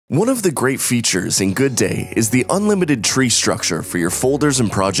One of the great features in GoodDay is the unlimited tree structure for your folders and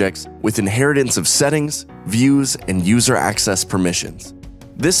projects with inheritance of settings, views, and user access permissions.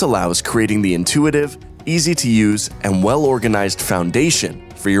 This allows creating the intuitive, easy-to-use, and well-organized foundation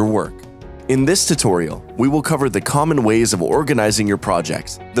for your work. In this tutorial, we will cover the common ways of organizing your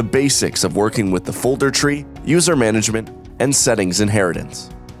projects, the basics of working with the folder tree, user management, and settings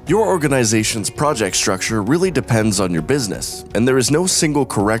inheritance. Your organization's project structure really depends on your business, and there is no single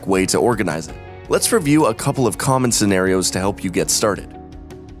correct way to organize it. Let's review a couple of common scenarios to help you get started.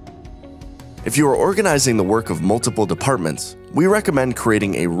 If you are organizing the work of multiple departments, we recommend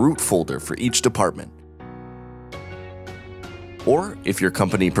creating a root folder for each department. Or, if your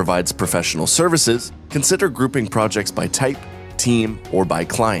company provides professional services, consider grouping projects by type, team, or by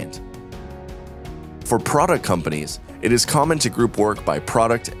client. For product companies, it is common to group work by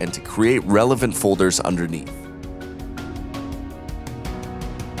product and to create relevant folders underneath.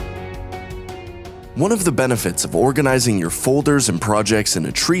 One of the benefits of organizing your folders and projects in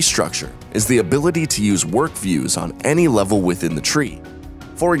a tree structure is the ability to use work views on any level within the tree.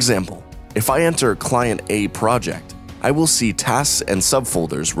 For example, if I enter Client A project, I will see tasks and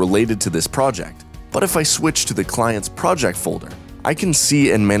subfolders related to this project. But if I switch to the client's project folder, I can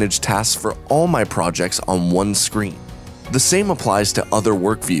see and manage tasks for all my projects on one screen. The same applies to other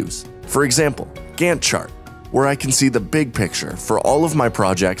work views. For example, Gantt chart, where I can see the big picture for all of my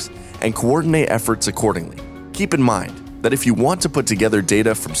projects and coordinate efforts accordingly. Keep in mind that if you want to put together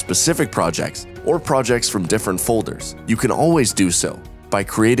data from specific projects or projects from different folders, you can always do so by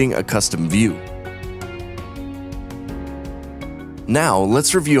creating a custom view. Now,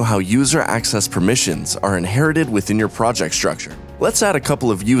 let's review how user access permissions are inherited within your project structure. Let's add a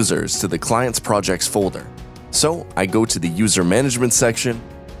couple of users to the client's projects folder. So, I go to the user management section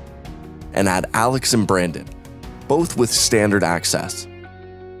and add Alex and Brandon, both with standard access.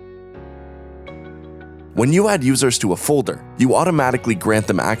 When you add users to a folder, you automatically grant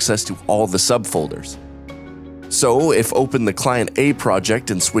them access to all the subfolders. So, if open the Client A project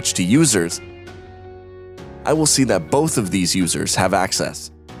and switch to users, I will see that both of these users have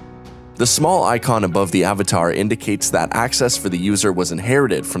access. The small icon above the avatar indicates that access for the user was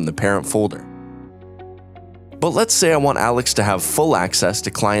inherited from the parent folder. But let's say I want Alex to have full access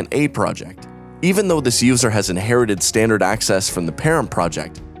to Client A project. Even though this user has inherited standard access from the parent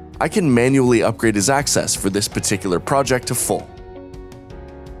project, I can manually upgrade his access for this particular project to full.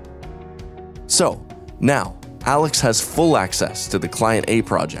 So, now, Alex has full access to the Client A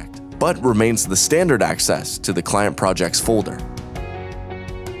project, but remains the standard access to the client projects folder.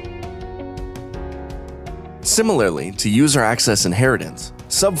 Similarly to user access inheritance,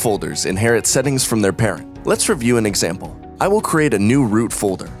 subfolders inherit settings from their parent. Let's review an example. I will create a new root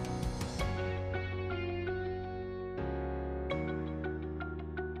folder.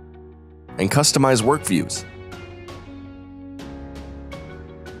 And customize work views.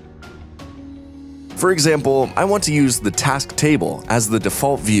 For example, I want to use the task table as the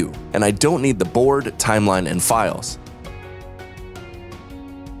default view, and I don't need the board, timeline, and files.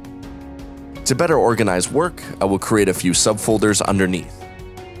 To better organize work, I will create a few subfolders underneath.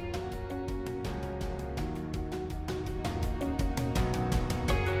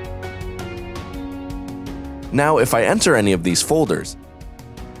 Now, if I enter any of these folders,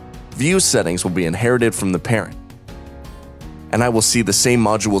 view settings will be inherited from the parent, and I will see the same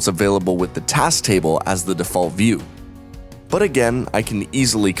modules available with the task table as the default view. But again, I can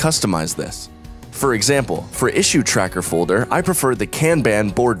easily customize this. For example, for issue tracker folder, I prefer the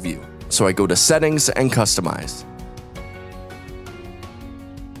Kanban board view, so I go to Settings and Customize.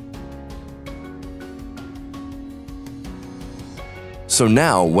 So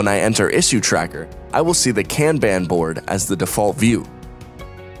now, when I enter issue tracker, I will see the Kanban board as the default view.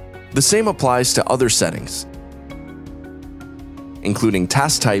 The same applies to other settings, including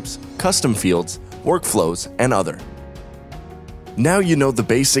task types, custom fields, workflows, and other. Now you know the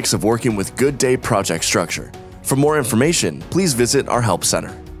basics of working with GoodDay project structure. For more information, please visit our Help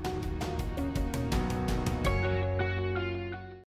Center.